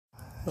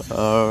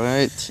All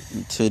right.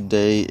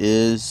 Today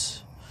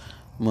is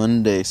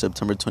Monday,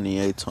 September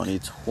 28th,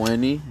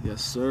 2020.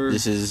 Yes, sir.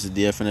 This is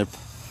the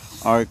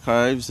F&F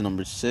Archives,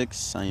 number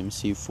 6. I am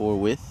C4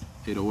 with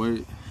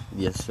 808.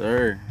 Yes,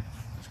 sir.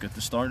 Let's get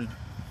this started.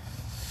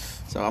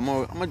 So I'm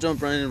gonna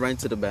jump right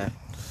into the bat.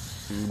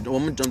 I'm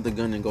gonna jump the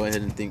gun and go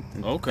ahead and think.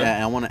 Okay.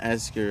 I want to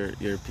ask your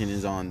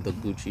opinions on the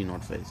Gucci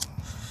North Face.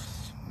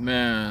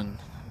 Man,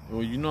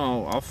 well, you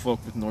know, I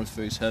fuck with North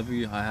Face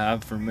heavy. I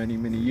have for many,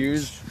 many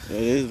years. It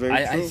is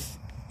very true.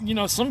 You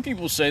know, some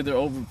people say they're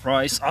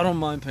overpriced. I don't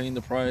mind paying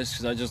the price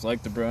because I just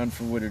like the brand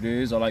for what it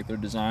is. I like their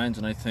designs,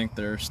 and I think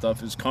their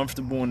stuff is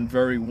comfortable and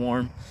very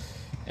warm.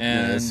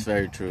 And yeah, that's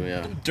very true.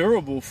 Yeah,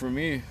 durable for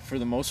me for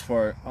the most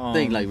part. I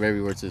think like very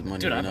worth his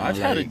money. Dude, you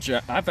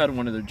know? I've had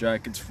one of their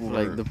jackets for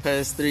like the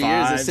past 3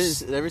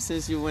 years, ever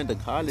since you went to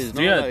college.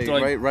 No? Yeah,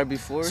 like right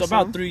before. So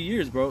about 3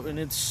 years, bro, and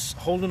it's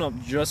holding up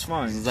just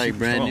fine. It's like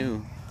brand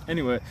new.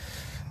 Anyway,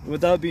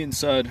 with that being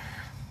said,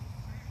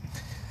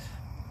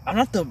 I'm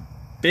not the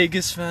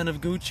biggest fan of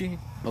Gucci.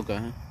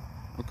 Okay.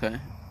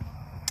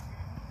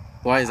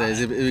 Why is that? Is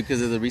it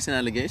because of the recent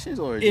allegations,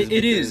 or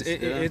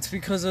it's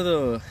because of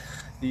the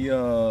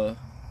I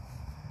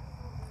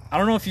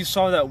don't know if you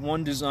saw that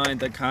one design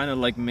that kind of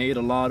like made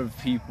a lot of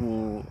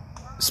people,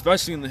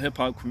 especially in the hip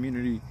hop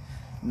community,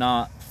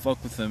 not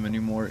fuck with them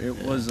anymore.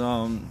 It was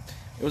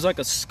like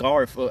a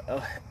scarf,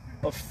 a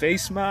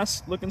face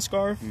mask looking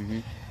scarf. Mm-hmm.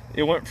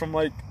 It went from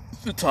like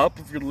the top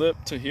of your lip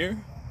to here.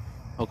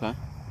 Okay.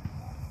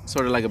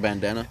 Sort of like a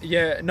bandana.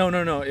 Yeah, no.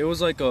 It was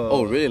like a.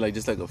 Oh, really? Like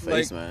just like a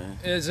face, man.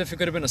 As if it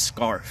could have been a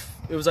scarf.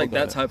 It was like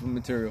that type of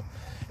material.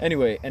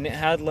 Anyway, and it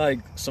had like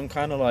some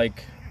kind of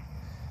like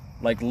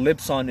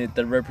lips on it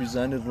that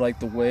represented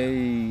like the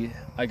way,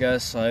 I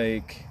guess,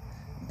 like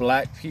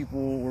black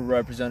people were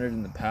represented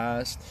in the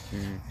past.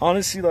 Mm-hmm.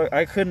 Honestly, like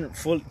I couldn't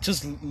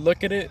just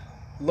look at it,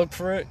 look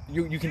for it.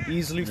 You can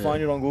easily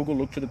find it on Google.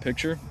 Look for the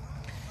picture,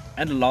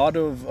 and a lot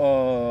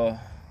of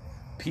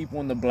people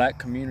in the black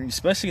community,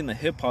 especially in the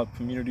hip hop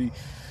community,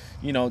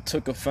 you know,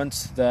 took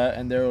offense to that,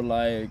 and they were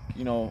like,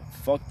 you know,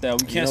 fuck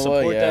that. We can't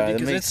support that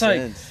because it's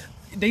sense.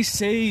 Like they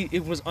say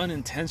it was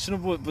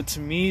unintentional, but to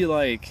me,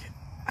 like,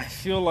 I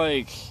feel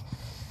like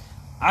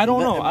I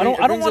don't know. I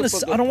don't want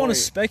to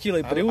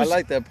speculate, but it was. I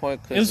like that point.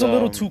 It was a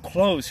little too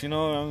close. You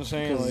know what I'm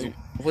saying? Like,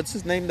 what's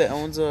his name that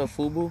owns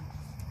FUBU?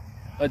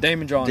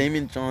 Damon Johnson.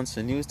 Damon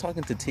Johnson. He was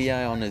talking to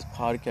T.I. on his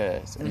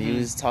podcast, and he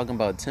was talking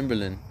about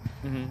Timberland.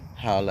 Mm-hmm.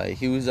 How like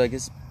he was like,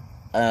 it's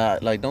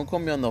like, don't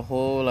quote me on the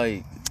whole,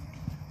 like,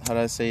 how do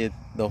I say it,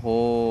 the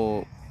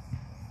whole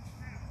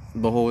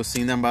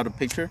scene about the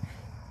picture,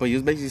 but he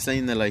was basically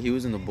saying that like he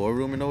was in the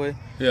boardroom in a way,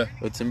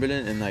 with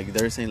Timberland, and like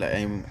they're saying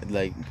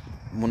like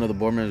one of the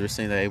board members were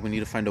saying that, hey, we need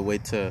to find a way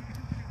to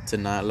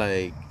not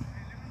like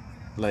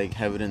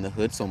have it in the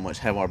hood so much,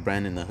 have our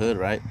brand in the hood,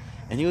 right?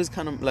 And he was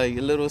kind of like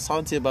a little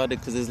salty about it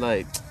because it's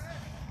like,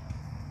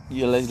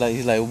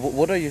 he's like,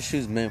 what are your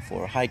shoes meant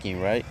for? Hiking,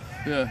 right?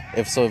 Yeah.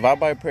 If I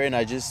buy a pair and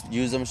I just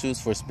use them shoes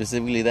for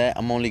specifically that,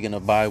 I'm only gonna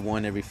buy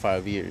one every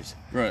 5 years.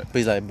 Right. But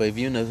he's like, but if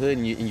you're in the hood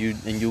and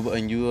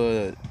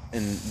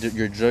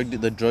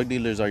the drug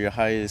dealers are your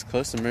highest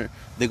customer,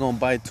 they're gonna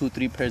buy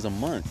 2-3 pairs a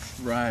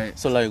month. Right.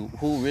 So like,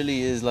 who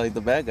really is like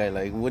the bad guy?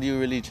 Like, why do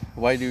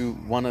you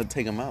want to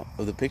take him out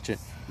of the picture?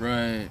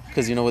 Right.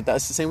 Because you know what,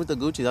 that's the same with the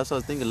Gucci. That's what I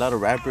was thinking. A lot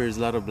of rappers,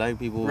 a lot of black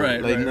people,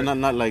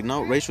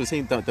 not racial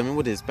thing. I mean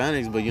with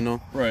Hispanics, but you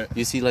know,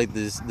 you see like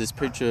this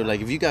picture. Like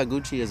if you got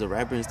Gucci as a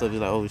rapper and stuff,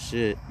 you're like, oh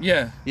shit.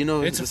 Yeah. You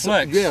know, it's a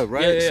flex. Yeah,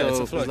 right. Yeah, so it's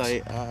a flex.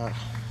 It's like,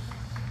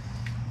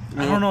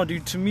 I don't know,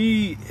 dude. To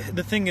me,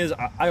 the thing is,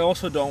 I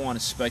also don't want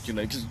to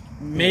speculate because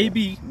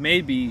maybe,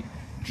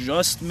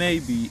 just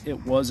maybe,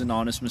 it was an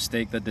honest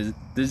mistake that the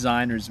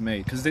designers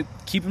made. Because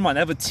keep in mind,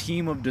 they have a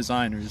team of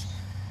designers.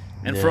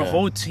 And for a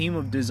whole team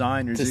of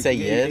designers, to say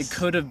yes, it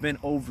could have been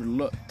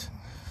overlooked.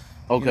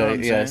 Okay,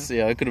 you know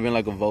yeah, it could have been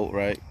like a vote,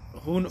 right?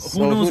 Who knows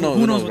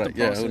what the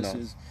process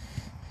is?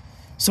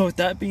 So with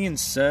that being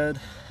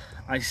said,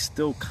 I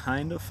still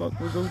kind of fuck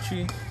with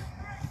Gucci.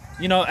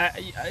 You know,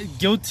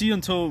 guilty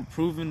until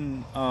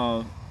proven,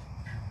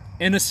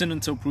 innocent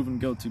until proven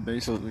guilty,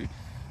 basically.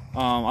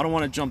 I don't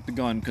want to jump the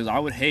gun because I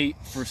would hate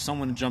for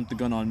someone to jump the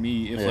gun on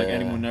me if like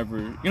anyone ever,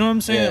 you know what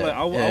I'm saying? Like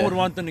I would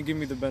want them to give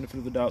me the benefit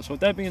of the doubt. So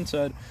with that being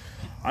said,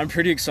 I'm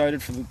pretty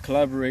excited for the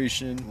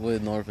collaboration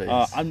with North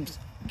Face. I'm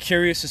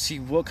curious to see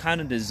what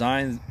kind of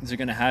designs they're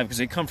gonna have because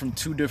they come from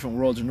two different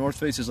worlds. North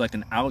Face is like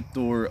an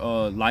outdoor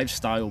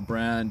lifestyle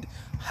brand,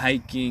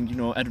 hiking, you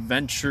know,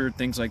 adventure,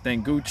 things like that.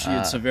 And Gucci,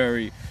 it's a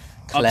very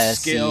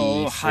classy,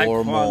 upscale, high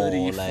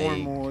quality, like,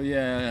 formal,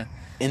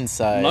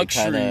 inside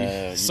luxury.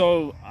 Kinda,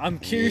 so I'm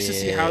curious to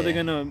see how they're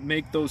gonna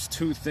make those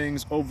two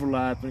things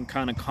overlap and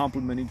kind of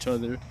complement each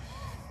other.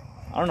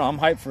 I don't know. I'm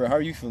hyped for it. How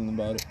are you feeling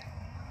about it?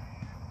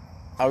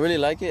 I really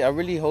like it. I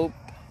really hope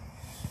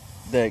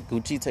that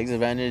Gucci takes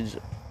advantage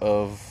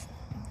of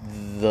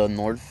the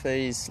North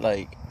Face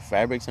like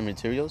fabrics and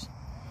materials,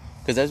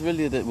 because that's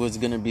really what's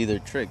gonna be their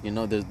trick. You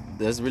know,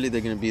 that's really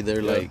they're gonna be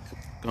their like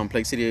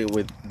complexity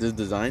with this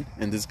design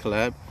and this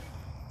collab.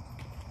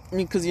 I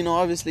mean, because,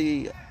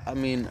 obviously, I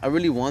mean, I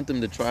really want them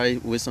to try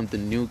with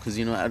something new, because,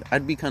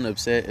 I'd be kind of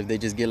upset if they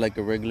just get, like,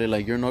 a regular,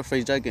 like, your North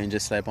Face jacket and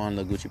just slap on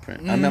the Gucci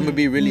print. I'm going to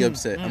be really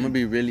upset. I'm going to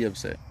be really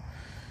upset.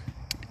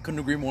 Couldn't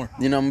agree more.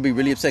 I'm going to be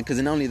really upset,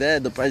 because not only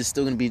that, the price is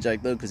still going to be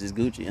jacked up because it's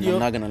Gucci, and I'm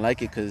not going to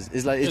like it, because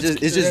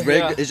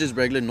it's just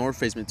regular North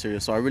Face material.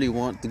 So I really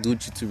want the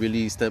Gucci to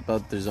really step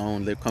out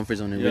their comfort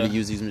zone, and really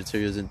use these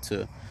materials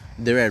into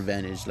their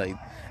advantage. Like,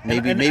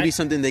 maybe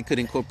something they could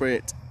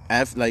incorporate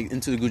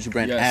into the Gucci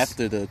brand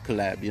after the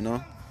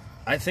collab,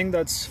 I think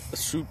that's a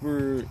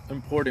super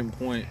important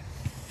point.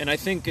 And I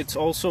think it's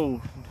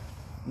also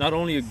not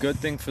only a good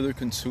thing for the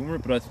consumer,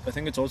 but I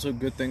think it's also a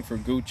good thing for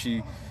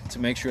Gucci to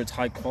make sure it's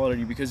high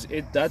quality, because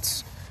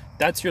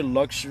that's your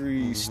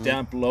luxury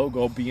stamp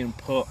logo being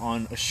put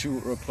on a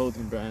shoe or a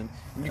clothing brand.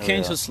 And you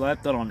can't just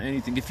slap that on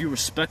anything if you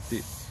respect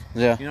it.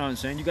 Yeah. You know what I'm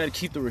saying? You got to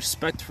keep the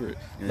respect for it.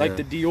 Yeah. Like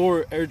the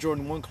Dior Air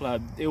Jordan 1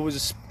 collab, it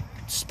was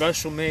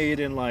special made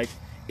in like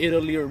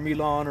Italy or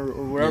Milan or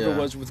wherever it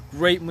was, with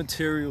great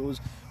materials,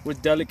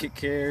 with delicate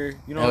care.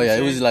 You know what I'm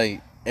saying? It was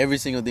like every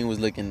single thing was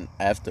looking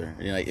after.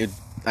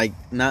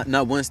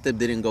 Not one step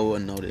didn't go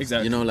unnoticed.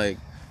 Exactly.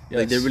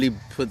 Like they really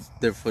put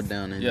their foot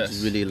down and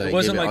just really like. It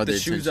wasn't like the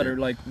shoes that are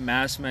like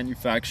mass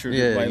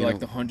manufactured by like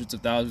the hundreds of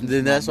thousands.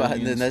 Then that's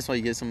why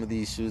you get some of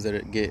these shoes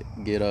that get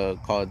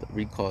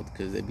recalled,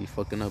 because they be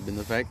fucking up in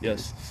the factory.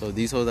 Yes. So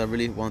these hoes, I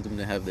really want them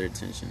to have their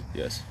attention.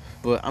 Yes.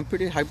 But I'm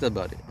pretty hyped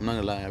about it. I'm not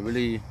gonna lie. I'm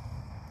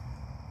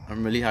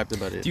really hyped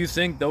about it. Do you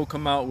think they'll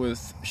come out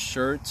with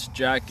shirts,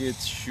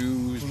 jackets,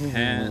 shoes,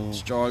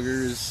 pants,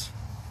 joggers?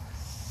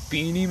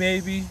 Beanie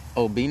maybe?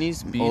 Oh,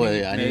 beanies?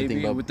 Beanie, I didn't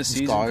think about with the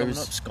season coming up.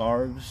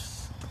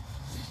 Scarves.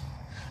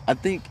 I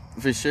think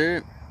for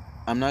sure,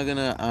 I'm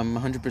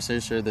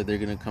 100% sure that they're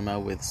gonna come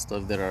out with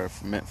stuff that are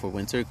meant for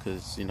winter,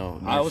 because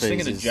I was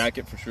thinking a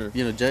jacket for sure.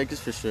 Jackets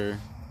for sure.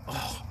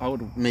 Oh, I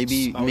would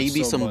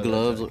maybe some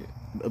gloves.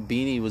 A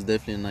beanie was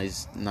definitely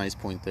a nice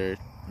point there.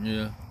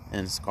 Yeah.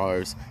 And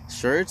scarves,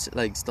 shirts,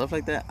 like stuff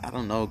like that. I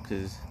don't know,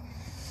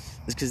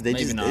 because they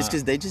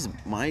just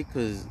might,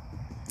 because.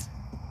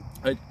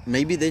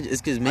 Maybe they. It's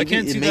because maybe I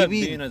can't see that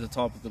being at the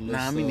top of the list.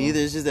 Nah, me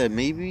neither. It's just that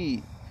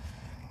maybe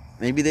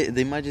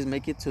they might just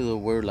make it to the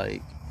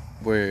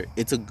where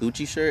it's a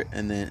Gucci shirt,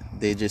 and then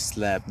they just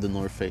slap the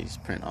North Face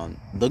print on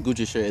the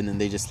Gucci shirt, and then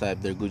they just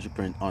slap their Gucci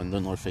print on the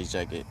North Face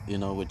jacket.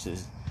 Which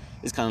is,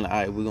 it's kind of like,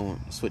 alright, we're gonna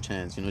switch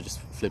hands. Just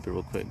flip it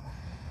real quick.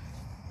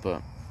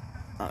 But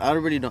I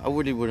really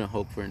wouldn't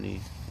hope for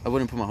any. I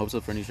wouldn't put my hopes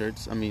up for any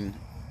shirts. I mean,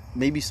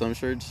 maybe some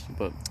shirts,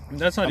 but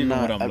that's not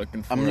what I'm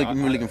looking for. I'm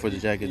looking for the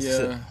jackets.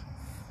 Yeah.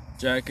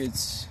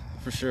 Jackets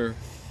for sure,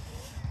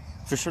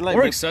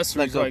 or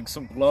accessories like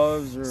some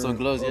gloves or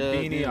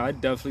beanie. Yeah.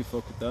 I'd definitely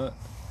fuck with that.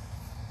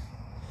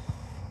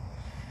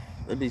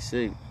 That'd be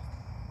sick.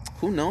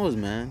 Who knows,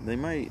 man? They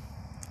might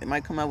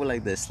come out with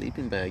like that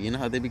sleeping bag. You know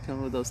how they be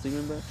coming with those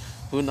sleeping bags?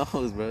 Who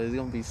knows, bro? It's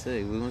gonna be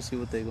sick. We're gonna see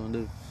what they're gonna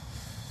do.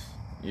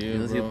 Yeah,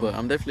 bro. But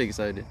I'm definitely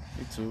excited.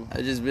 Me too.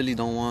 I just really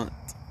don't want.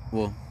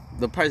 Well,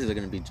 the prices are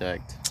gonna be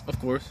jacked. Of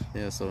course.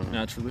 Yeah. So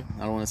naturally,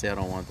 I don't want to say I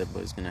don't want that,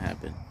 but it's gonna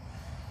happen.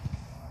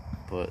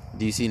 But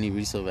do you see any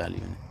resale value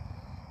in it?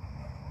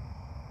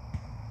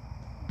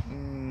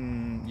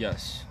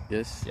 Yes.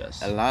 Yes?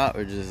 Yes. A lot,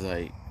 or just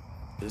like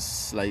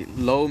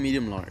low,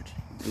 medium, large?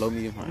 Low,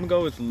 medium, high? I'm going to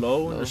go with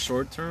low in the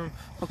short term.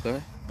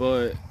 Okay.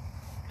 But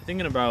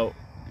thinking about...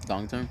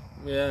 long term?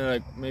 Yeah,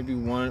 like maybe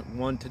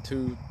 1 to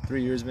 2,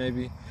 3 years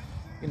maybe. You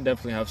can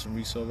definitely have some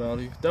resale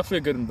value. Definitely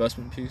a good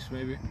investment piece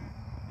maybe.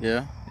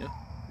 Yeah? Yeah.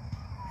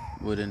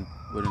 Wouldn't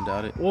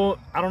doubt it. Well,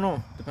 I don't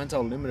know. Depends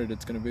how limited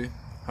it's going to be.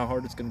 How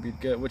hard it's going to be to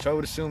get, which I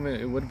would assume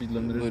it would be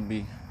limited. It would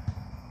be.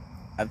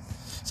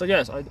 So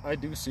yes, I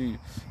do see.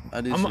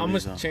 I'm going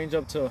to change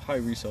up to high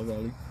resale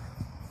value.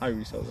 High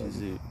resale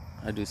value.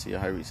 I do see a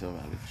high resale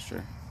value for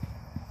sure.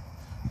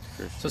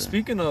 So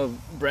speaking of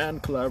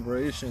brand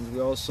collaborations, we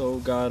also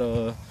got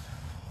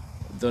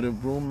the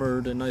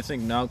rumored and I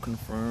think now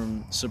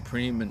confirmed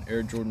Supreme and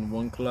Air Jordan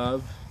 1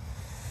 collab.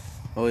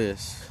 Oh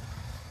yes.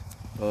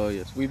 Oh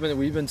yes. We've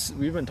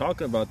been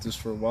talking about this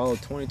for a while.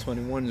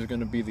 2021 is going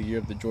to be the year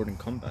of the Jordan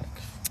comeback.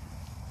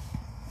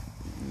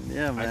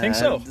 Yeah, man. I think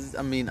so.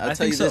 I'll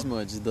tell you this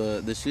much: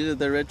 the shoes that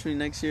they're retroing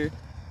next year,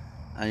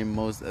 I am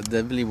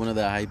definitely one of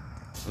the hype.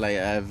 Like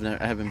I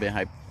haven't been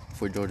hyped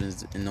for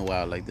Jordans in a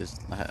while like this,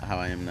 how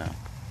I am now.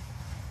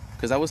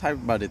 Cause I was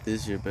hyped about it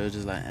this year, but it was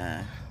just like,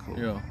 cool.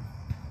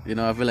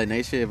 Yeah. I feel like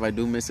next year if I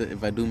do miss a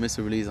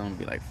release, I'm gonna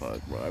be like,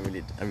 fuck, bro,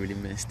 I really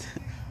missed.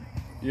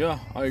 Yeah,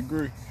 I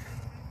agree.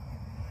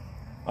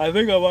 I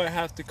think I might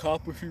have to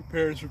cop a few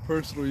pairs for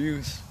personal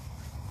use.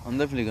 I'm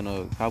definitely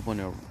gonna cop one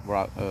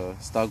or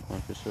stock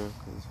one for sure,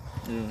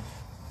 cause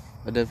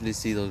I definitely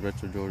see those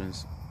retro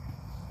Jordans.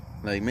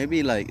 Like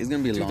maybe like it's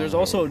gonna be long. There's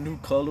also new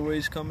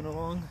colorways coming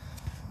along,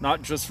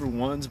 not just for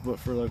ones, but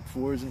for like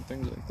fours and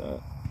things like that.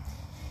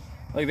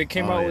 Like they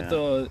came out with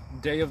the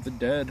Day of the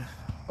Dead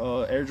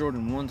Air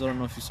Jordan 1s. I don't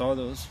know if you saw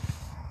those.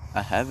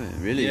 I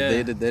haven't really.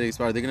 Yeah. They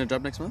expired. They're gonna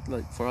drop next month,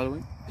 like for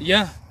Halloween.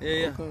 Yeah.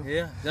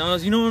 Okay. Now,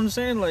 you know what I'm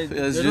saying? Like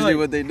That's they're usually like,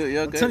 what they do.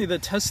 Yeah, I'm okay. telling you, they're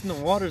testing the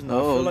waters now.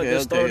 I feel like they're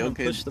starting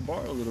to push the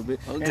bar a little bit.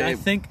 Okay. And I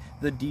think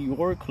the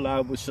Dior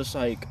collab was just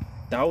like,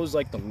 that was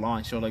like the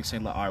launch. They're like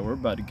saying like, all right, we're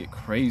about to get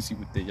crazy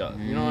with it, y'all.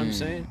 You know what I'm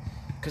saying?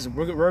 Because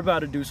we're about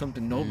to do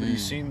something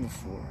nobody's seen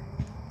before.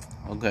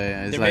 Okay.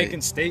 It's They're like,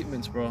 making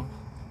statements, bro.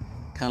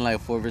 kind of like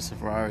Ford versus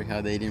Ferrari,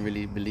 how they didn't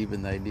really believe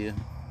in the idea.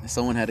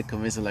 Someone had to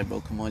convince them, like,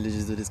 bro, come on, let's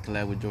just do this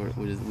collab with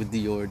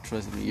Dior.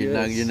 Trust me,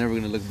 you're never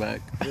gonna look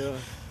back. Yeah.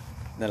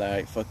 They're like, all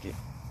right, fuck it,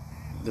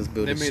 let's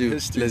build They a made shoe.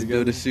 history Let's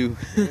together. build a shoe.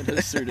 They made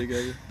history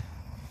together.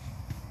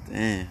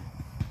 Damn.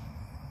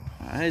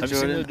 All right, Have Jordan. you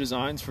seen the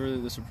designs for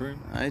the Supreme?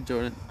 All right,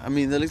 Jordan. I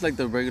mean, that looks like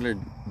the regular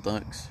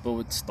Dunks. But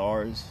with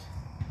stars.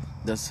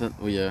 That's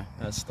yeah.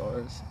 Has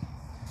stars.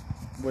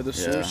 Where the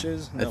Yeah. swoosh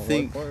is. I That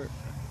think- white part.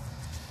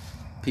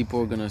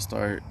 People are gonna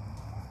start.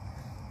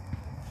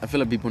 I feel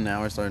like people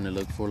now are starting to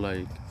look for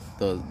like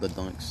the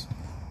Dunks.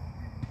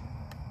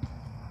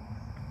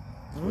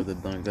 For the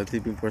Dunks, I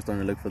think people are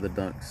starting to look for the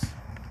Dunks.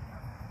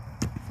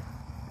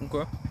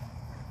 Okay.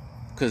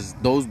 Cause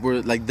those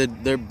were like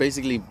they're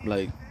basically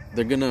like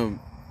they're gonna.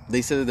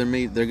 They said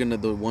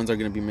that the ones are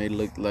gonna be made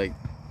look like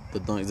the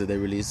Dunks that they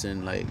released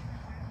in like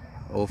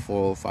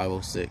 04,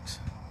 05, 06.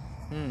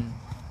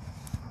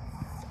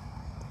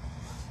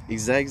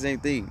 Exact same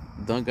thing.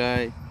 Dunk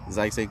guy,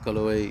 exact same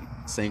colorway,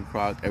 same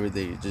croc,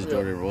 everything. Just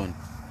Jordan 1.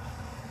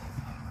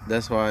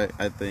 That's why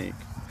I think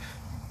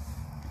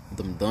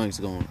them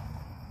Dunks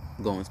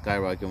going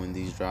skyrocket when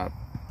these drop.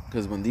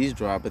 Because when these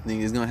drop, I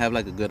think it's gonna have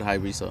like a good high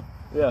resale.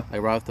 Yeah.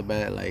 Like right off the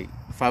bat, like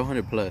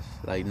 500 plus,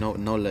 like no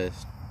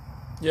less.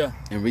 Yeah.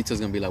 And retail's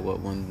gonna be like what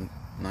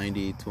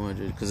 190,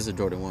 200, because it's a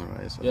Jordan 1,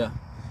 right? So Yeah.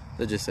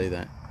 let's just say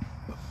that.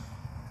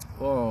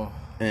 Whoa.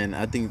 And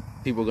I think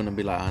people are gonna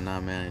be like, oh nah,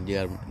 man, you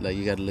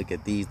gotta look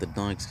at the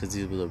Dunks because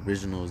these were the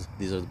originals.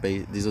 These are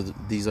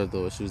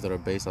the shoes that are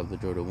based off the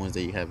Jordan 1s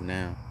that you have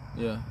now.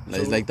 Yeah.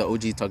 Like, it's like the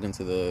OG talking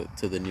to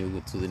the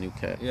new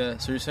cat. Yeah.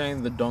 So you're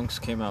saying the Dunks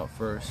came out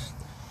first?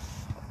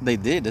 They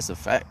did. That's a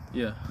fact.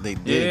 Yeah. They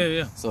did.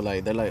 Yeah. So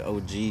like they're like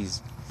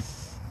OGs.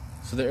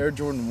 So the Air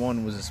Jordan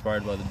 1 was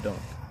inspired by the Dunk.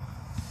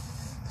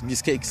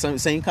 Just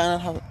saying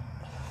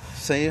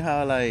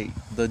how like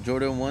the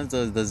Jordan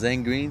 1s, the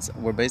Zen Greens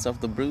were based off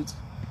the Brutes.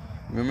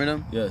 Remember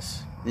them?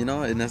 Yes. You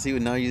know, and I see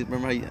what now you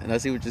remember. And I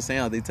see what you're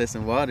saying. How they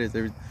testing waters.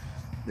 They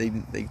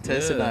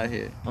tested out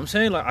here. I'm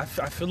saying like I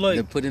feel like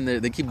They put in there.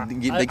 They keep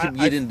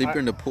getting deeper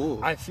in the pool.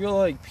 I feel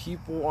like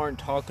people aren't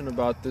talking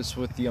about this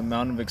with the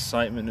amount of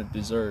excitement it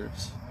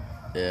deserves.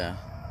 Yeah,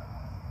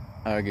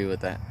 I agree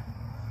with that.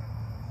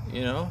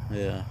 You know,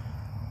 Yeah.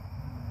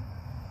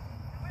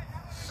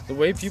 the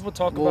way people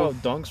talk about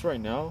Dunks right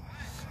now,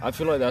 I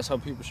feel like that's how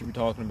people should be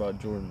talking about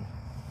Jordan.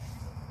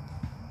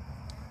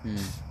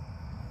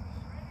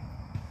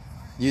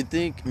 You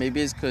think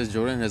maybe it's because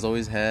Jordan has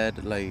always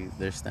had like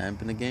their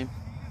stamp in the game?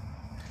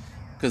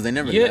 Because they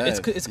never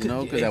left, it's you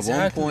know. Because exactly.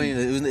 at one point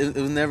it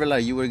was never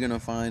like you were gonna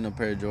find a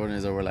pair of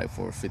Jordans that were like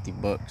for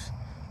 $50,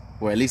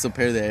 or at least a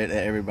pair that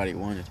everybody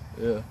wanted.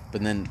 Yeah.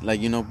 But then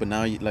but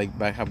now like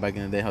back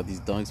in the day how these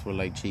Dunks were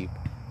like cheap,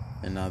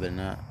 and now they're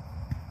not.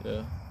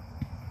 Yeah.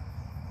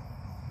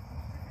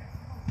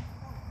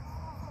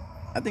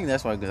 I think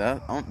that's why,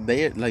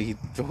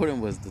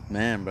 Jordan was the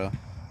man, bro.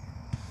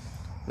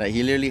 Like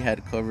he literally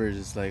had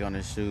covers like on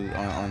his shoe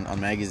on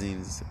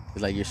magazines.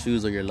 It's like your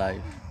shoes or your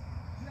life.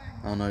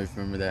 I don't know if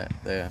you remember that.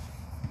 Yeah.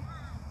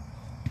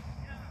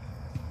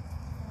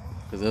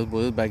 Because it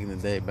was back in the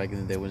day. Back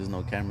in the day when there's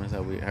no cameras,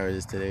 how it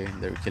is today.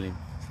 They were killing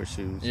for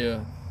shoes.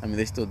 Yeah. I mean,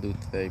 they still do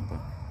today, but.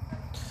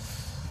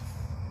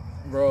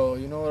 Bro,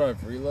 you know what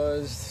I've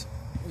realized?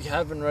 We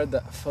haven't read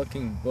that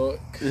fucking book.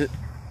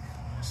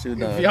 Shoot,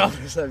 To be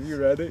honest, have you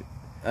read it?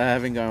 I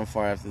haven't gone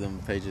far after them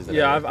pages.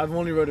 I've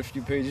only read a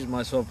few pages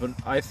myself, but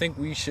I think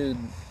we should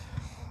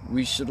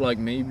like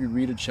maybe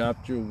read a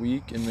chapter a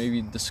week and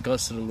maybe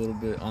discuss it a little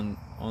bit on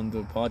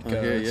the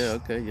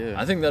podcast. Okay.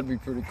 I think that'd be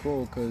pretty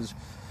cool because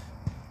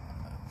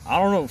I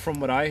don't know. From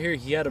what I hear,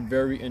 he had a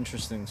very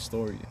interesting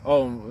story.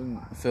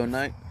 Oh, Phil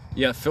Knight.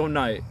 Yeah, Phil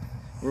Knight.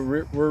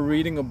 We're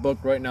reading a book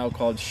right now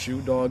called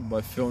Shoe Dog by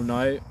Phil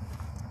Knight.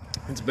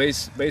 It's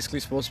basically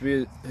supposed to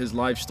be his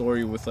life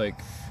story with like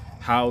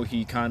how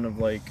he kind of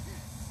like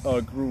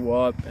grew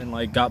up and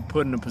like got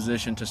put in a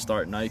position to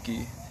start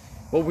Nike.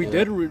 What we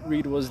did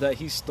read was that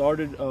he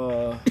started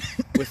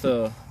with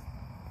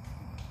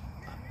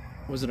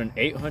was it an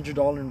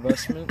 $800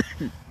 investment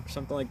or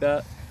something like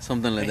that?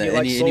 Something like and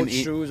that. He sold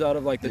shoes out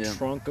of like the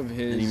trunk of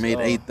his. And he made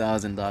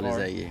 $8,000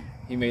 that year.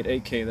 He made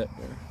 $8K that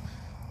year.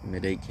 He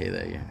made $8K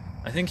that year.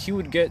 I think he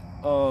would get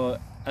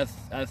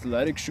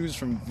athletic shoes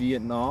from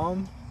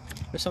Vietnam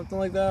or something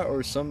like that,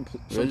 or some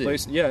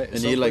place. Yeah, and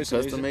he like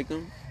custom make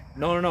them.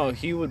 No.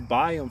 He would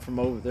buy them from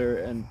over there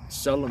and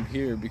sell them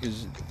here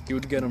because he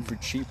would get them for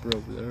cheaper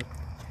over there.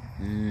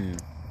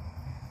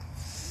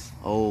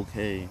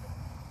 Okay.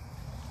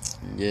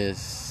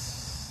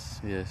 Yes.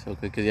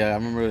 Okay. Cause I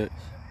remember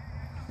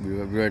we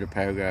read a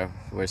paragraph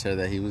where it said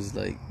that he was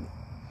like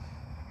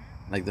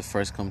like the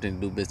first company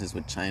to do business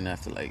with China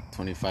after like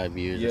 25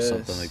 years or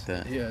something like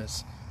that.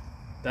 Yes.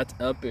 That's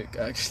epic,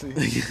 actually.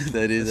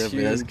 That is epic.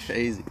 Huge. That's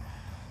crazy.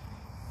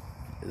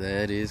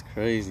 That is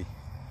crazy.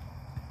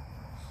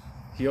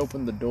 He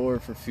opened the door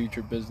for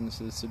future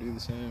businesses to do the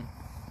same.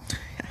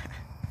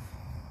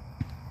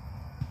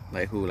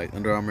 Like who? Like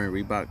Under Armour and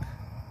Reebok?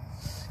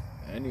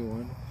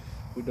 Anyone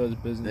who does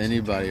business.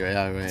 Anybody, right?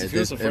 Yeah, right. If he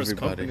was the first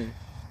company,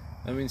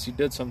 that means he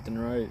did something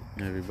right.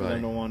 Everybody. I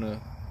don't want to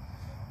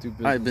do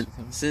business Alright, but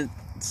with him.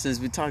 since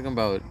we're talking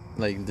about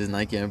like this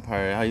Nike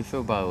empire, how you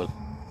feel about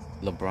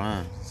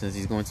LeBron since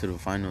he's going to the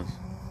finals?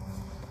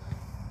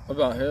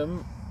 About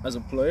him as a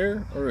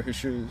player or his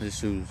shoes? His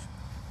shoes.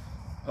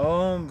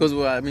 Because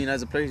Well, I mean,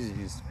 as a player,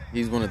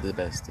 he's one of the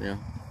best. You know,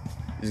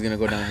 he's gonna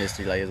go down in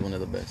history like as one of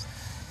the best.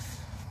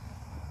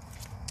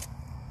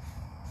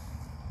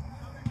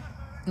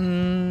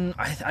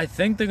 I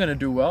think they're gonna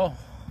do well.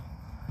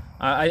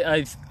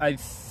 I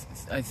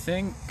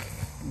think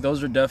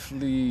those are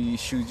definitely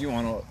shoes you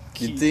want to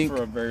keep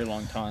for a very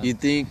long time. You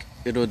think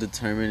it'll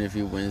determine if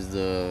he wins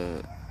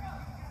the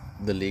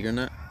league or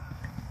not?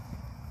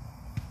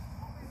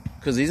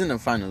 Because he's in the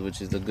finals,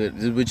 which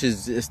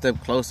is a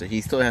step closer.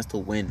 He still has to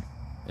win.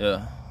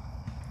 Yeah.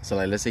 So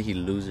like, let's say he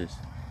loses.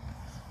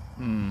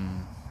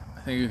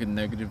 I think it could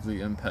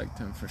negatively impact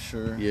him for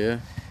sure. Yeah.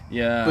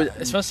 Yeah. But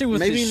especially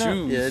with his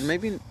shoes. Yeah,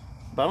 maybe.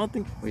 But I don't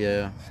think.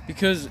 Yeah.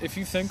 Because if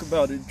you think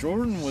about it,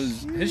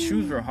 his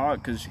shoes were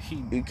hot because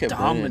he kept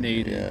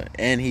dominated. Yeah,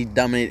 and he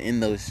dominated in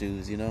those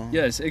shoes. You know.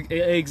 Yes,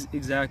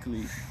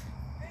 exactly.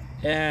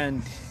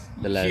 And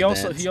he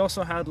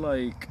also had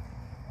like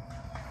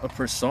a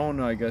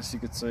persona, I guess you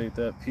could say,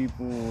 that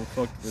people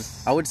fucked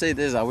with. I would say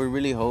this. I would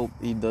really hope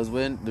he does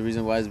win. The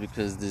reason why is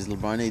because this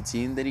LeBron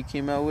 18 that he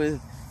came out with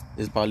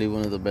is probably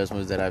one of the best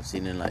ones that I've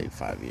seen in like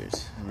 5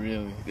 years.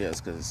 Really? Yes,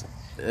 because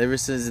ever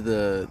since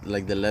the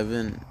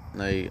 11,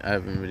 like I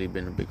haven't really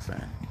been a big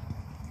fan.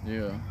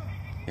 Yeah.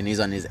 And he's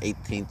on his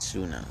 18th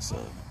shoe now, so.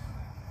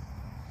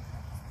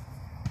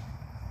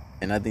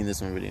 And I think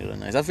this one really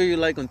nice. I feel you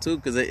like them too,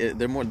 because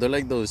they're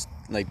like those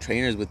like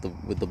trainers with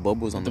the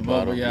bubbles on the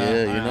bottom.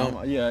 Yeah, you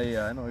know.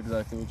 Yeah, I know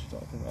exactly what you're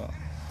talking about.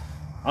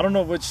 I don't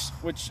know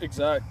which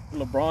exact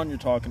LeBron you're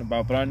talking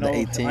about, but I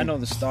know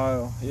the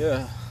style.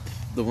 Yeah.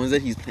 The ones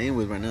that he's playing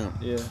with right now.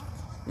 Yeah.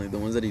 Like the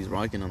ones that he's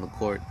rocking on the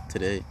court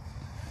today.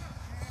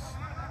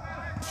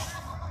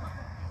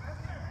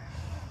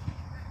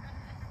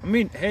 I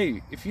mean,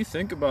 hey, if you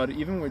think about it,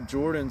 even with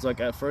Jordans,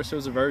 like at first it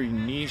was a very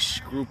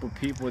niche group of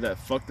people that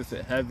fucked with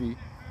it heavy.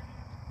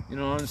 You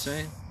know what I'm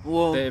saying?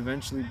 Well, they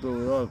eventually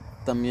blew it up.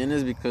 También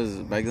is because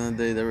back in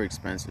the day they were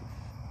expensive.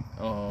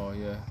 Oh,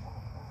 yeah.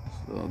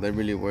 So they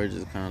really were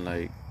just kind of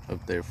like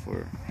up there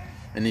for.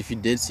 And if you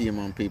did see them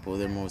on people,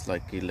 they're most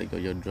likely like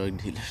your drug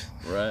dealers.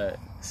 Right.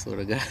 Sort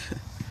of guy.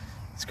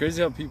 It's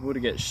crazy how people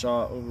would get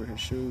shot over his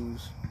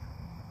shoes.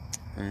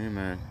 Hey,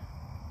 man.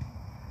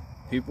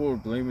 People were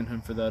blaming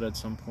him for that at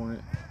some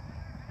point.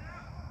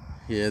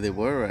 Yeah, they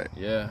were, right?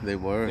 Yeah. They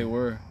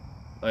were.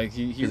 Like,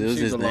 he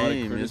received a lot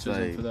of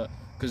criticism for that.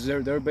 Because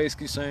they're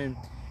basically saying,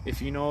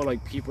 if you know,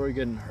 like, people are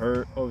getting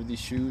hurt over these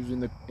shoes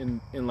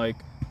in like,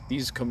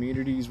 these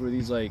communities where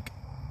these, like,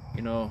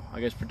 you know, I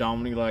guess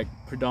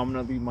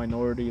predominantly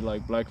minority,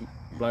 like, black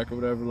or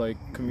whatever, like,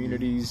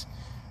 communities,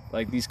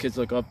 like, these kids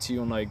look up to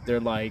you and, like,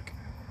 they're, like,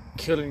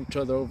 killing each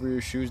other over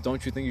your shoes.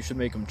 Don't you think you should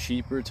make them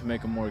cheaper to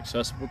make them more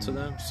accessible to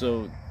them?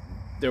 So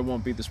there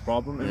won't be this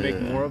problem and make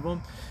more of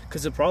them,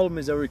 because the problem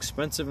is they were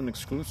expensive and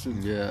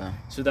exclusive. Yeah.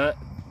 So that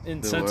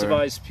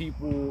incentivized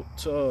people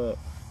to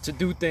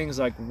do things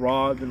like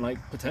rob and like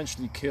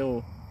potentially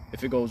kill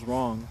if it goes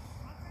wrong.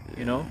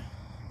 You know.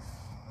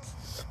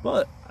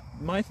 But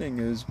my thing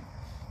is,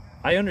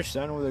 I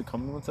understand where they're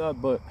coming with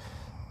that, but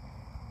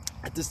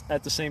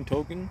at the same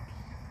token,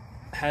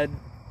 had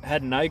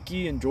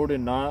Nike and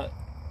Jordan not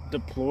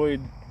deployed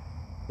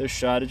their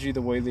strategy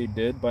the way they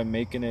did by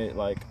making it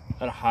like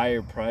at a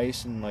higher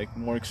price and like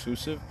more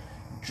exclusive,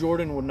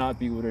 Jordan would not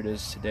be what it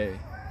is today.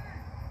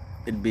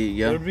 It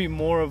would be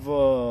more of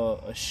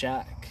a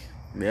Shaq.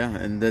 Yeah,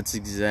 and that's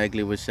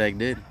exactly what Shaq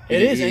did.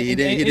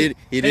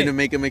 He didn't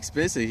make them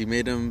expensive. He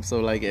made them so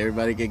like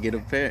everybody could get a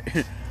pair.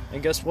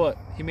 And guess what?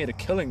 He made a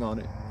killing on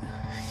it.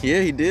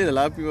 Yeah, he did. A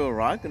lot of people were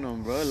rocking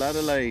them, bro. A lot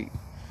of like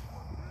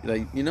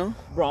you know.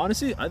 Bro,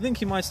 honestly, I think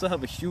he might still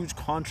have a huge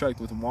contract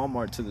with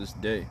Walmart to this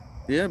day.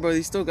 Yeah, bro.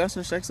 He still got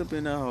some Shaqs up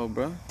in that hole,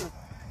 bro.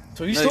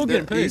 So he's still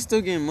getting paid. He's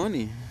still getting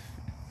money.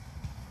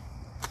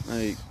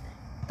 Like.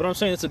 But I'm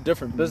saying it's a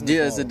different business.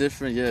 Yeah, it's a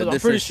different,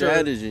 different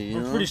strategy.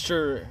 I'm pretty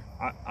sure.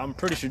 I'm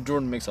pretty sure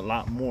Jordan makes a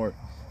lot more.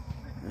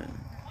 Yeah.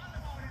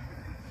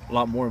 A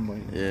lot more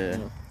money. Yeah.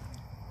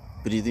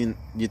 But do you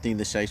think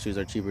the Shaq shoes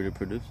are cheaper to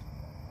produce?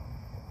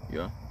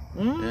 Yeah.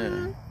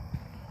 Yeah.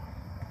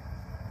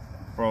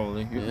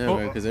 Probably. Yeah,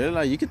 right. Because they're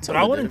like, you could tell.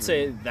 But I wouldn't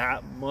say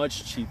that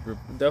much cheaper.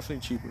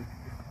 Definitely cheaper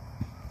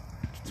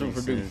to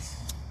Makes produce. Sense.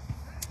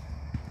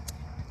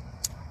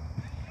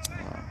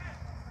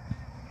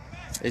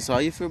 Hey, so how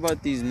you feel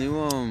about these new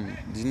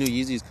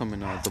Yeezys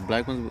coming out? The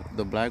black ones,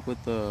 the black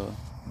with the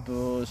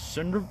The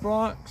cinder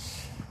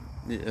blocks.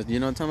 Yeah, you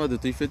know what I'm talking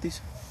about, the 350s?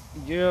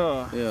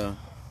 Yeah. Yeah.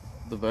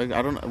 The back,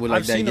 I don't know, with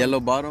like that yellow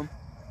bottom.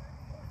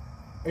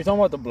 Are you talking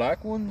about the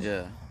black ones?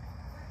 Yeah.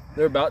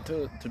 They're about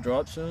to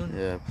drop soon.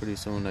 Yeah, pretty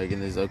soon, like in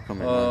this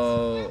upcoming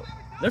month.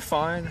 They're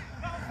fine.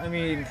 I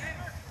mean,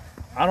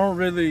 I don't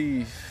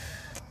really.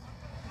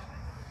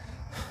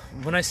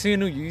 When I see a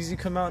new Yeezy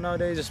come out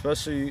nowadays,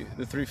 especially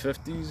the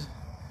 350s,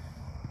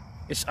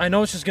 I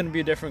know it's just gonna be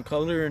a different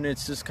color, and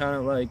it's just kind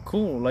of like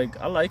cool. Like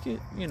I like it,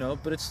 you know.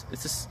 But it's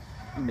just.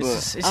 I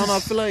don't know. I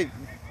feel like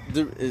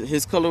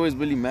his colorways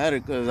really matter,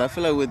 because I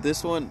feel like with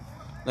this one,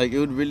 like it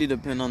would really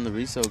depend on the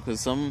resale.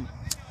 Because some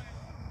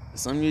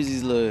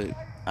Yeezys look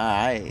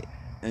alright,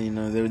 and you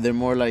know they're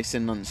more like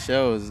sitting on the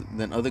shelves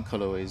than other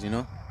colorways, you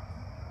know.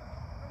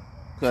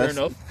 Fair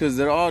enough. Because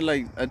they're all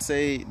like, I'd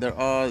say they're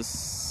all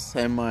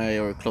semi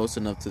or close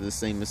enough to the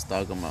same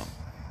stock amount.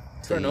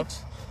 Fair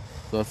enough.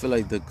 So I feel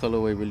like the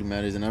colorway really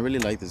matters, and I really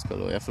like this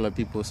colorway. I feel like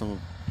I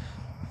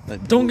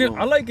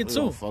like it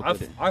too.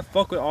 I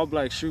fuck with all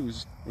black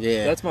shoes.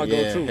 Yeah, that's my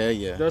go-to. Hell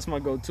yeah, that's my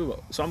go-to.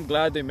 So I'm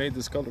glad they made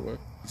this colorway.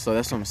 So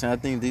that's what I'm saying. I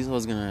think these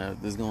hoes gonna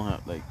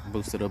have like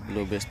boost it up a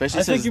little bit,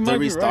 especially since they're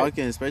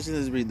restocking. Right.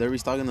 Especially since they're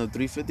restocking the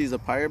 350s, the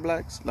Pirate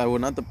Blacks. Like, well,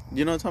 not the,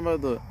 you know what I'm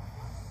talking about,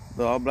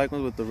 the all black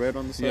ones with the red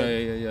on the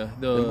side. Yeah.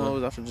 Them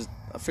hoes, I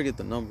forget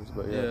the numbers,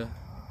 but yeah.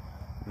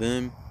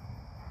 Them.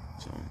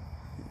 So,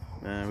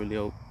 man, I really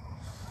hope.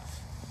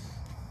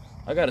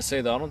 I gotta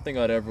say though, I don't think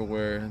I'd ever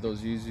wear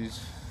those Yeezys.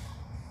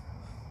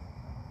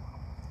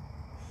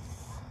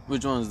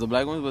 Which ones? The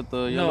black ones with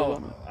the yellow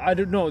one? No, I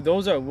don't know.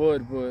 Those I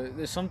would, but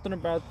there's something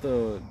about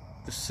the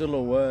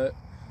silhouette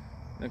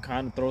that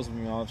kind of throws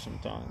me off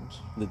sometimes.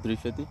 The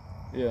 350?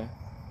 Yeah.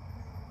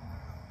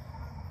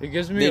 It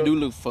gives me. They do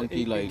look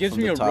funky, like. It gives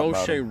me a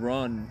Roche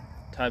Run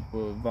type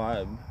of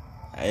vibe.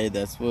 Hey,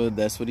 that's what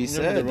he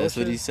said. That's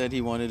what he said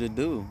he wanted to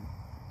do.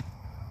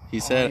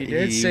 He said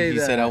he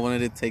said I wanted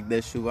to take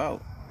that shoe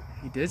out.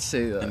 He did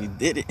say that, and he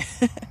did it.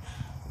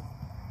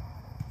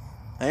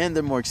 And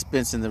they're more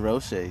expensive than the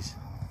Roches.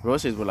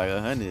 Roches were like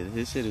 100.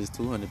 His shit is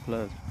 200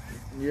 plus.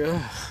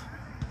 Yeah,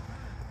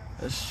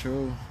 that's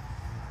true.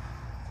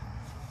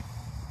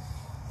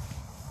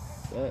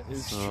 That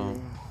is true.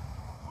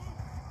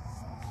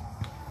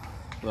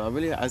 But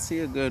I see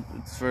a good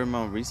fair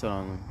amount of resale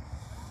on them.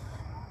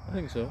 I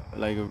think so.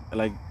 Like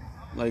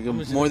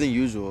more than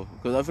usual,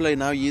 because I feel like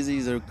now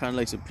Yeezys are kind of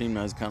like Supreme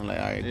now. It's kind of like,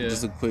 alright,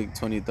 just a quick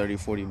 20, 30,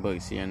 40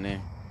 bucks here and there.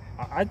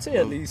 I'd say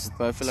at least.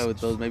 But I feel like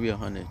with those, maybe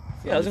 100.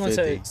 Yeah, I was gonna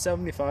say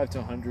 75 to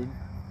 100.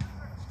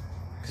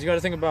 Because you got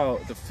to think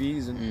about the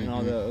fees and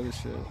all that other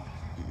shit.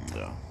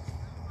 Yeah.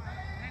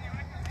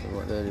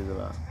 That is a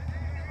lot.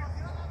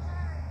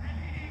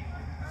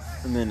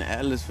 And then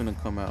Atlas finna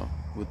come out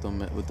with them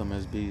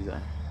SBs.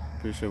 I'm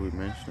pretty sure we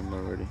mentioned them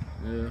already.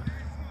 Yeah.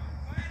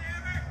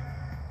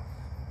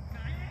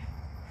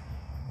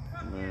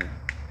 Man.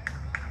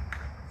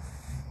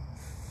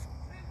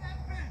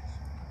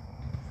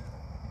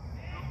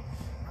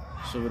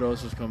 So what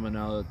else is coming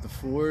out? The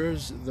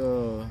 4s,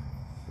 the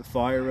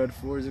fire red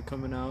 4s are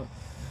coming out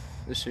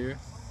this year.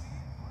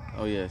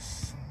 Oh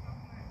yes.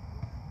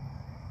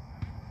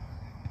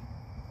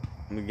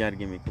 You gotta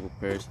give me a couple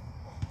pairs.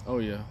 Oh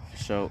yeah, for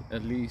sure.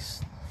 At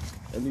least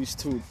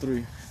 2 or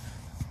 3.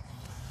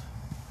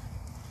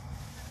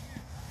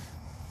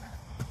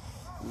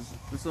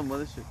 There's some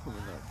other shit coming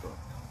out though.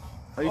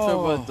 How you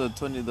feel about the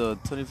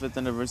 25th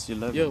anniversary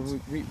 11? Yeah,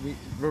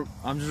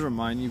 I'm just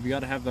reminding you, we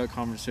gotta have that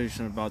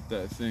conversation about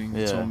that thing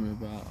you told me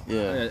about.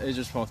 Yeah. It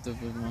just popped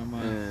up in my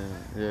mind.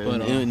 Yeah.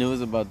 But, and it was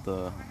about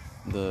the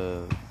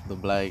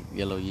black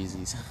yellow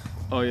Yeezys.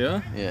 Oh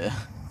yeah? Yeah.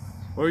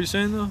 What were you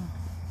saying though?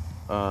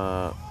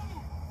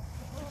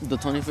 The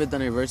 25th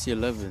anniversary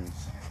 11s.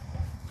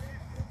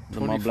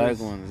 My black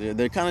ones. Yeah,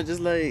 they're kind of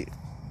just like,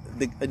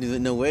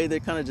 in a way,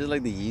 they're kind of just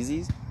like the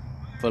Yeezys,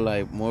 but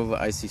like more of an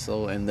icy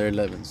sole, and they're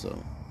 11, so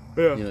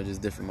yeah, you know,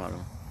 just different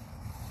model.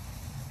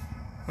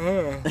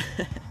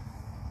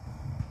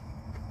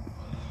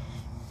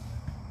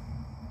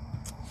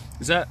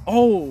 Is that?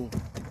 Oh,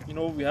 you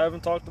know what we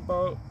haven't talked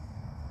about?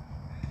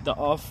 The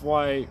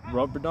off-white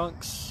rubber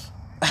dunks.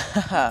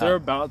 They're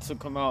about to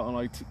come out in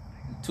like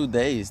 2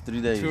 days,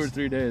 3 days. 2 or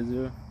 3 days,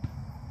 yeah.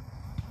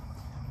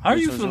 How are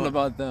you feeling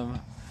about them?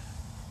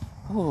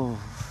 Oh.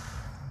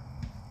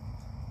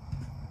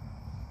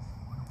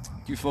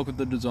 Do you fuck with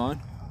the design?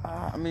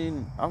 I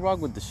mean, I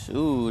rock with the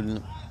shoe.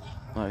 And,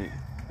 like,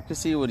 I can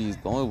see what he's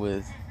going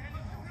with.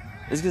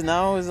 It's because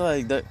now it's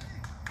like that.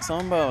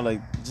 Something about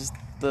like just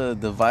the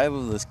vibe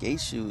of the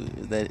skate shoe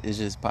that it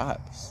just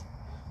pops.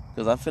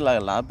 Because I feel like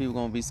a lot of people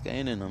gonna be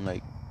skating in them.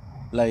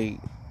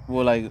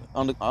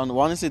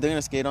 Honestly, they're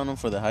gonna skate on them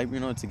for the hype, you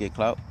know, to get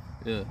clout.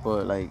 Yeah.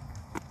 But like,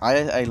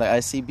 I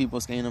see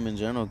people skating them in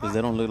general because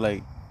they don't look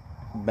like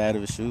bad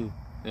of a shoe.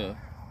 Yeah.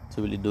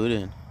 To really do it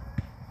in.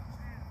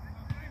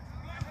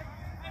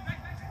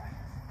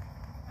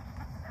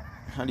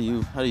 How do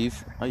you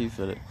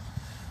feel it?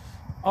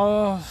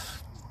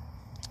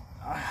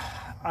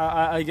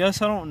 I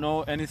guess I don't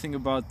know anything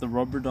about the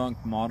rubber dunk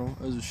model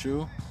as a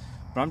shoe,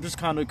 But I'm just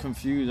kind of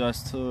confused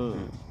as to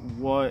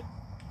what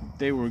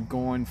they were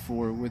going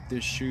for with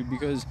this shoe,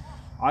 because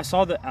I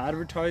saw the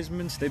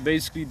advertisements. They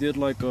basically did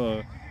like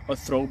a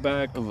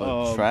throwback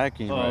of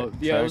tracking, right?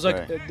 Yeah, it was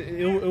like right.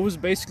 it was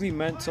basically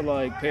meant to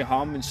like pay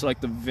homage to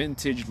like the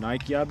vintage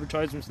Nike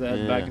advertisements they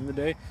had back in the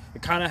day.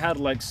 It kind of had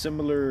like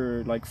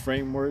similar like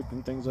framework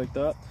and things like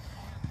that.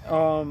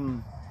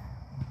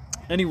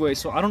 Anyway,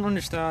 so I don't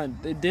understand.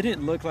 It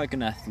didn't look like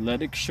an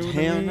athletic shoe to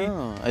me. Hell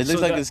no. It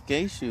looks like a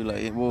skate shoe.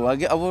 Like, well,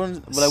 I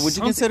wouldn't. But like, would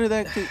you consider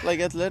that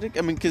like athletic?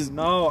 I mean, cause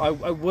no,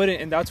 I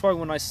wouldn't, and that's why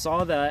when I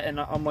saw that, and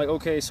I'm like,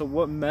 okay, so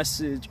what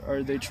message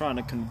are they trying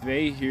to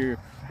convey here,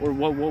 or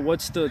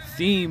what's the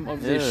theme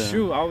of this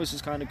shoe? I was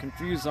just kind of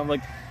confused. I'm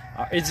like,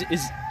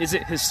 is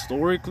it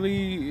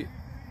historically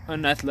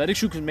an athletic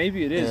shoe? Because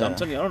maybe it is. Yeah. I'm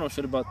telling you, I don't know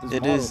shit about this.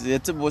 It model. Is.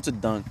 It's a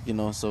dunk, you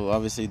know. So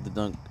obviously the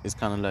dunk is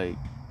kind of like.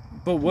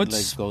 But what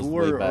like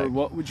sport or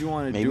what would you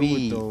want to do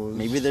with those?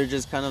 Maybe they're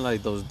just kind of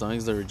like those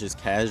dunks that are just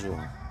casual,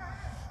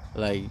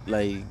 like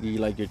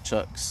your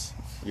Chucks,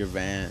 your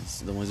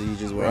Vans, the ones that you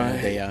just wear on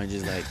the day out and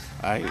just like,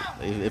 alright,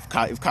 if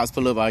cops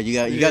pull up, you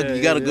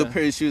got a good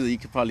pair of shoes that you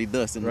could probably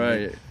dust, and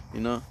you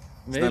know,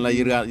 it's not like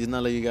you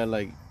got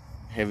like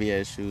heavy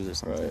ass shoes or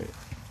something. Right.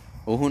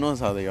 Well, who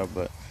knows how they are,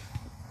 but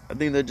I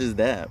think they're just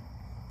that.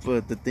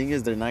 But the thing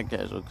is, they're not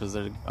casual because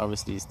they're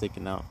obviously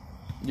sticking out.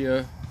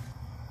 Yeah.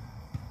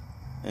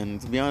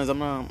 And to be honest,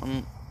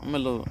 I'm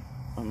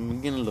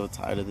getting a little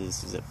tired of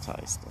this zip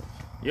tie stuff.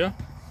 Yeah.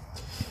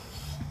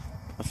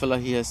 I feel like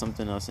he has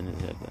something else in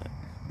his head that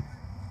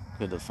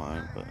could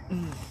define, but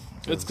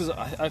it's because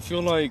I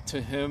feel like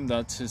to him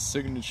that's his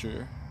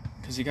signature,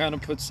 because he kind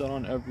of puts that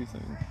on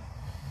everything.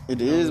 It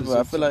is, but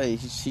I feel like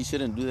he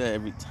shouldn't do that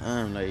every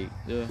time. Like,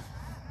 yeah.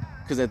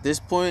 Because at this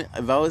point,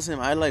 if I was him,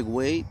 I'd like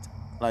wait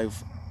like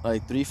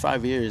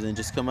 3-5 years and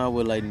just come out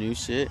with like new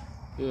shit.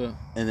 Yeah.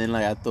 And then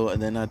I throw in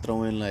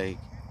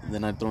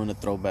a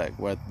throwback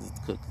where I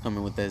come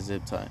in with that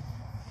zip tie.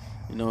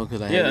 You know,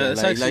 because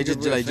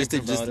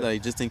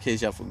just in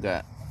case y'all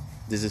forgot,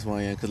 this is who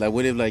I am. Because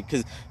what if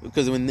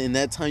because when in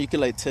that time you could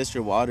like test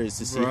your waters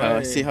to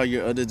see how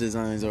your other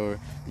designs or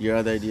your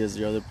other ideas,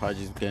 your other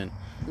projects can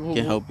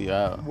help you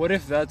out. What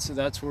if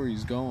that's where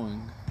he's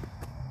going?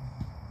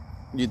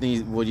 You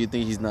think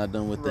he's not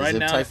done with the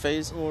zip tie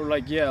phase? Or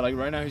right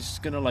now he's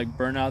just gonna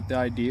burn out the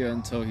idea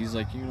until he's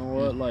like, you know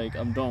what,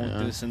 I'm done with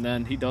this, and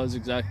then he does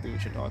exactly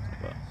what you're talking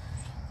about.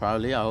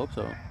 Probably, I hope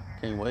so.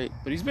 Can't wait.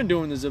 But he's been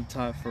doing the zip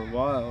tie for a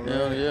while,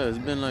 right? Yeah, it's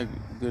been like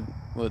good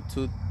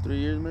 2-3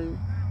 years maybe.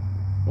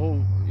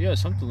 Oh yeah,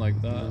 something like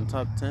that. The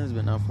top 10's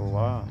been out for a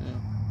while. Yeah.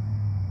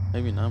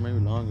 Maybe not, maybe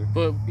longer.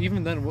 But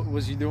even then,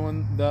 was he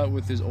doing that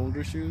with his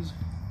older shoes?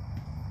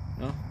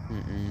 No.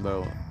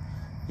 Bro.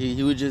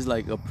 He was just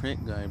like a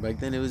print guy. Back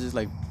then it was just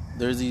like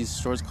there's these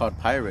shorts called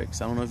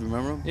Pyrex. I don't know if you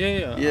remember them.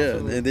 Yeah. Yeah,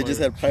 and they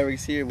just had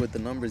Pyrex here with the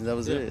numbers. That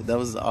was it. That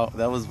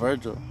was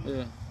Virgil.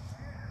 Yeah.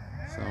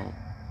 So,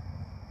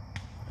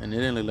 and it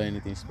didn't look like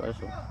anything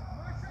special.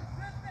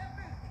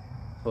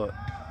 But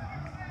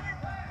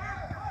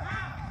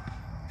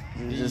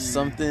it's just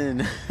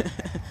something.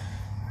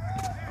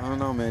 I don't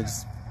know, man.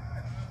 Just.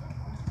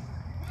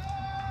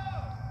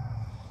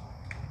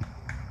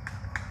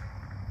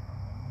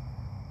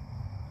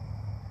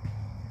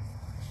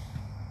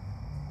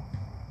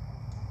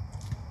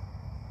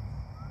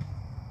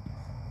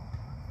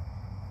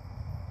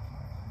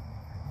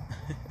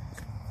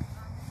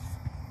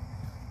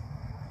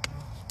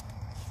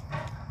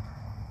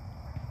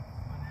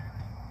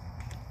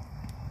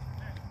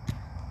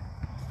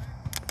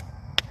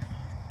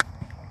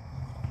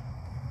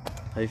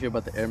 How you feel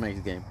about the Air Max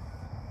game?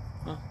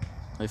 Huh?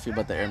 How you feel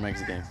about the Air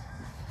Max game?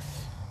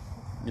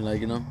 You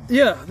like it, no?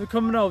 Yeah, they're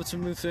coming out with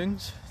some new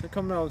things.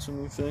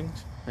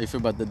 How you feel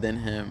about the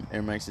Denham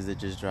Air Maxes that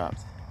just dropped?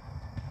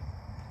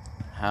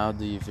 How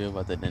do you feel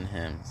about the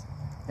Denham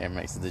Air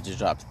Maxes that just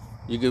dropped?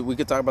 We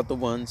could talk about the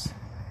ones,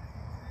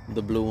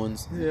 the blue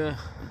ones. Yeah.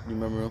 You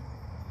remember them?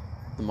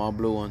 The all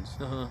blue ones.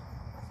 Uh-huh.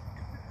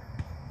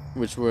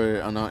 Which were,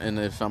 and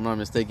if I'm not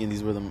mistaken,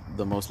 these were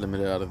the most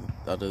limited out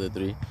of the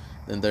three.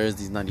 Then there's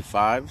these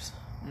 95s,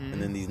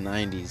 and then these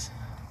 90s.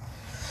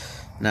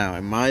 Now,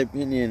 in my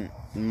opinion,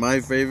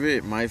 my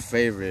favorite,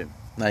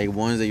 like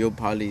ones that you'll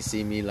probably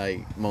see me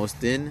like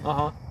most in,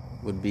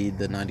 would be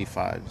the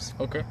 95s.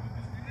 Okay.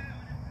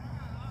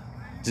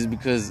 Just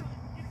because,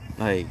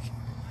 like,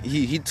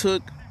 he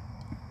took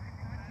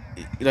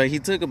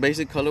a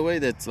basic colorway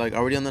that's like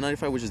already on the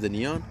 95, which is the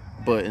neon,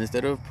 but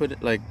instead of putting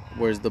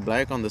where's the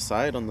black on the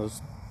side on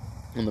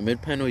the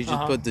mid panel, he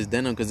just put this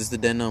denim because it's the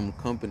denim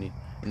company.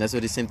 And that's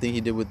what the same thing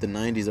he did with the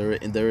 90s,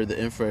 and they were the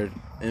infrared,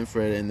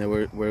 and they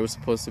were where it was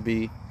supposed to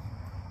be,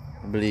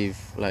 I believe,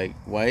 like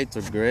white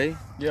or gray.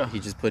 Yeah.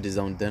 He just put his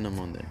own denim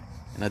on there,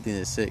 and I think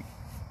it's sick.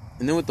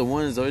 And then with the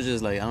ones, I was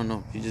just like, I don't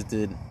know, he just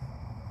did.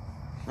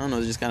 I don't know,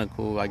 it's just kind of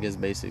cool, I guess,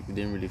 basic. It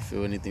didn't really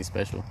feel anything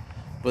special,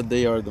 but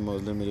they are the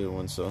most limited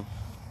ones, so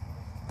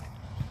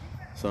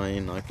I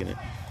ain't knocking it.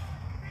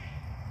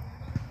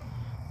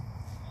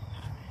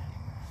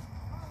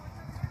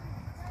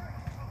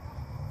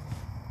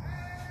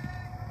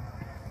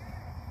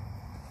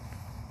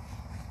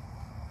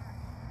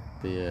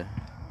 But yeah,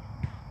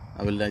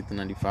 I really like the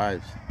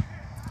 95s.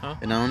 Huh?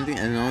 And I don't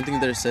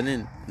think they're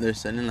selling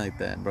like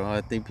that, bro.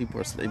 I think people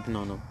are sleeping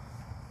on them.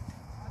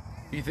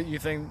 You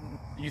think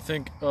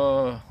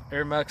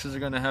Air Maxes are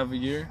gonna have a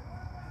year?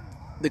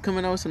 They're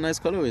coming out with some nice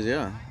colorways,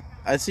 yeah.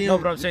 I see. No,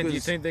 but I'm saying, do you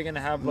think they're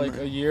gonna have like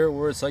a year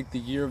where it's like the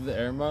year of the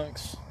Air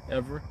Max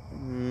ever?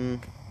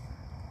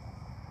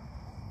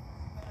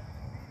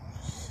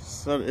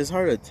 So it's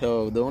hard to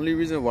tell. The only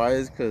reason why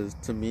is because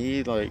to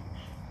me, like,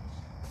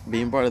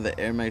 being part of the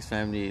Air Max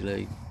family,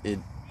 like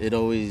it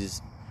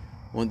always,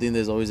 one thing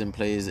that's always in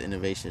play is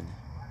innovation.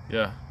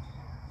 Yeah.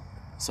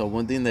 So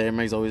one thing that Air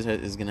Max always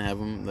is gonna have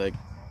them like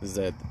is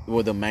that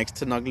the Max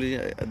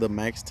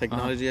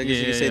technology, I guess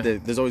you could say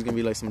that there's always gonna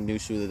be like some new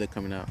shoe that they're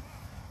coming out.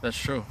 That's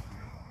true.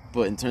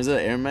 But in terms of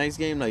the Air Max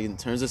game, like in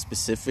terms of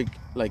specific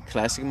like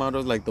classic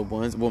models, like the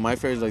ones, well, my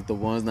favorite is like the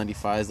ones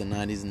 95s, the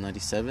 90s, and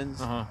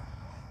 97s.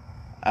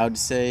 I would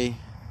say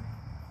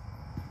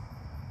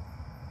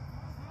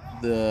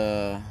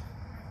it'd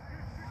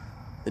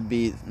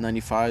be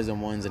 95s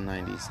and 1s and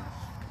 90s,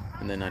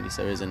 and then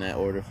 97s in that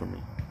order for me.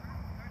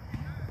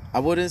 I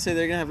wouldn't say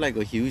they're gonna have like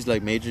a huge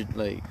like major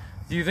like.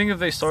 Do you think if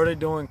they started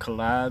doing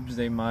collabs,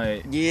 they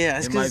might? Yeah,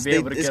 they might be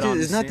able to get on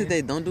the It's not scene? that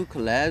they don't do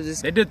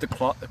collabs. They did the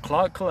clock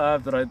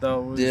collab that I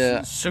thought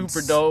was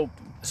super dope,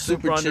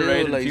 super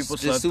underrated. Chill, like, people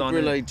just slept on super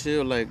it. like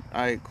chill, like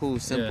alright, cool,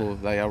 simple.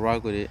 Like I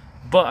rock with it.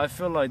 But I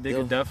feel like they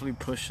could definitely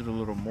push it a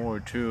little more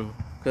too.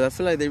 Cause I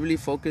feel like they really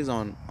focus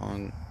on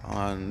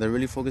they're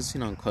really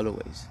focusing on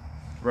colorways.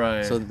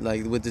 Right. So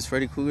like with this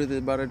Freddy Krueger they're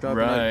about to drop,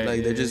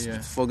 they just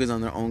focus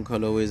on their own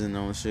colorways and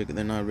their own shit.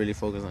 They're not really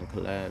focused on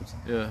collabs.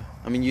 Yeah.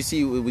 I mean, you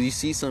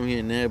see some here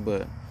and there,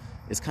 but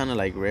it's kind of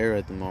like rare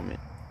at the moment.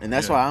 And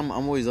that's why I'm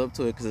always up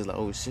to it, because it's like,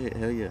 oh shit,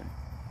 hell yeah.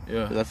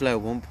 Yeah. Because I feel like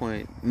at one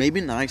point,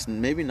 maybe not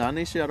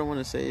next year. I don't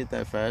want to say it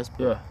that fast.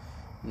 But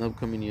in the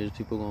upcoming years,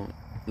 people going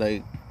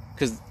like,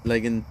 because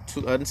like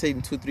I'd say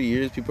in 2-3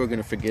 years, people are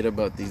gonna forget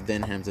about these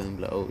Denhams and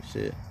be like, oh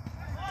shit.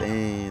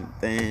 Damn,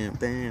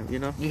 you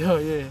know?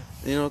 Yeah.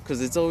 You know,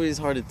 because it's always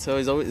hard to tell.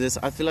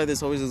 I feel like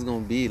this always is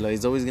going to be. Like,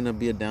 it's always going to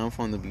be a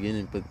downfall in the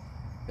beginning, but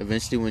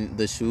eventually when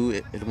the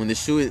shoe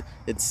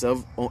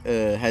itself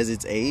has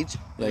its age,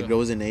 like,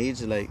 grows in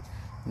age, like,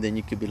 then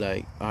you could be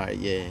like, all right,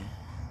 yeah.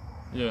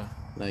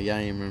 Like, y'all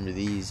ain't remember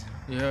these.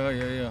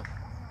 Yeah.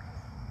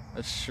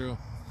 That's true.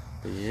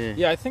 But yeah.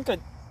 Yeah, I think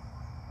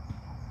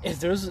if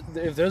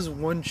there's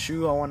one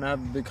shoe I want to have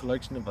a big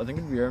collection of, I think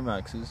it'd be Air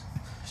Maxes.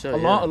 Sure,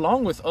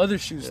 along with other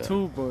shoes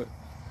too, but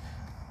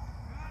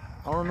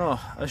I don't know.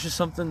 That's just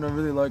something I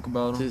really like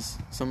about them. Just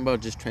something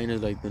about just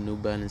trainers like the New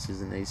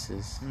Balances and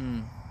Aces.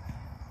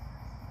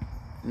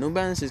 New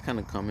Balance is kind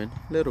of coming,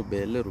 little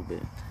bit.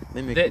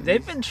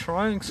 They've been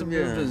trying some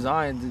new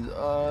designs.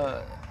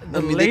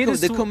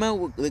 They come out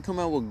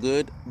with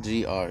good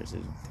GRs.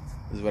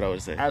 Is what I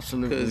would say.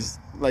 Absolutely. Because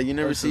like you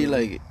never see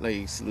like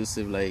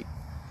exclusive like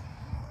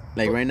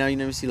right now you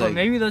never see like. But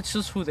maybe that's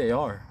just who they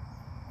are.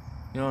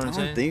 You know what I'm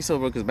saying? I don't think so,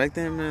 bro. Because back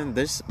then, man,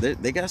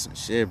 they got some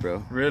shit,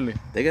 bro. Really?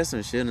 They got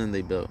some shit and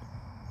they built.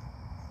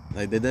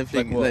 Like they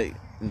definitely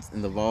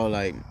in the vault.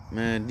 Like,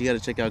 man, you gotta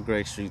check out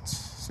Greg Street's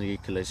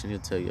sneaker collection. He'll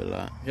tell you a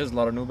lot. He has a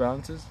lot of New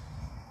Balances.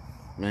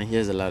 Man, he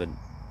has a lot of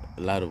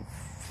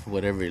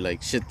whatever,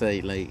 like shit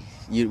that like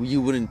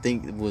you wouldn't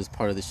think was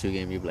part of the shoe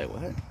game. You'd be like,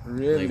 what?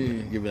 Really?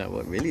 Like, you'd be like,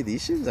 what? Really?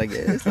 These shoes? I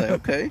guess. Like,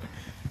 okay.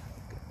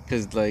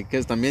 Because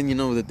I mean, you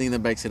know, the thing that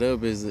backs it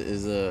up is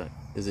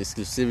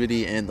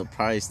exclusivity and the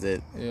price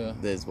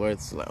that's worth.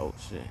 So like, oh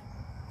shit.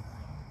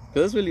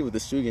 Because that's really what the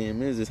shoe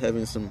game is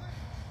having some.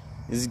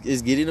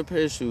 Is getting a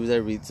pair of shoes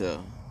at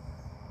retail,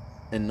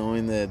 and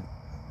knowing that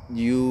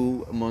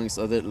you amongst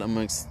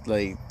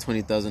like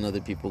 20,000 other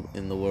people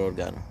in the world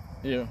got them.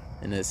 Yeah.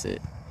 And that's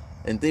it.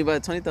 And think about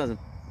it, 20,000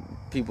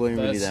 people ain't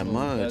really that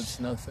much. That's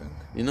nothing.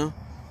 You know?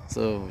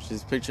 So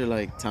just picture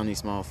like Tony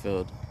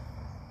Smallfield.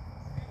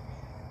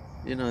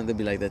 You know, and they'd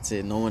be like, that's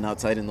it. No one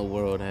outside in the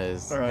world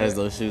has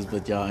those shoes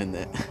but y'all in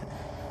there.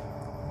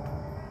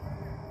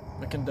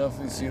 I can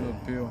definitely see the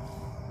appeal.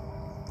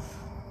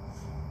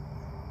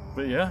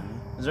 But yeah,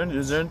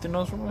 is there anything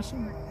else from us?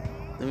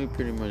 Then we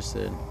pretty much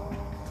said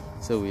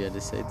so we had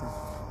to say that.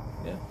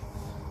 Yeah.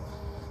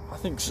 I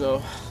think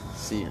so.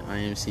 See, I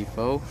am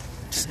C4.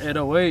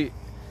 808.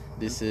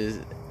 This is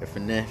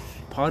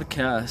F&F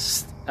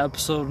Podcast,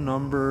 episode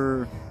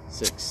number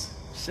 6.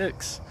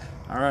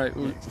 All right,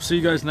 we'll see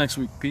you guys next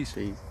week. Peace.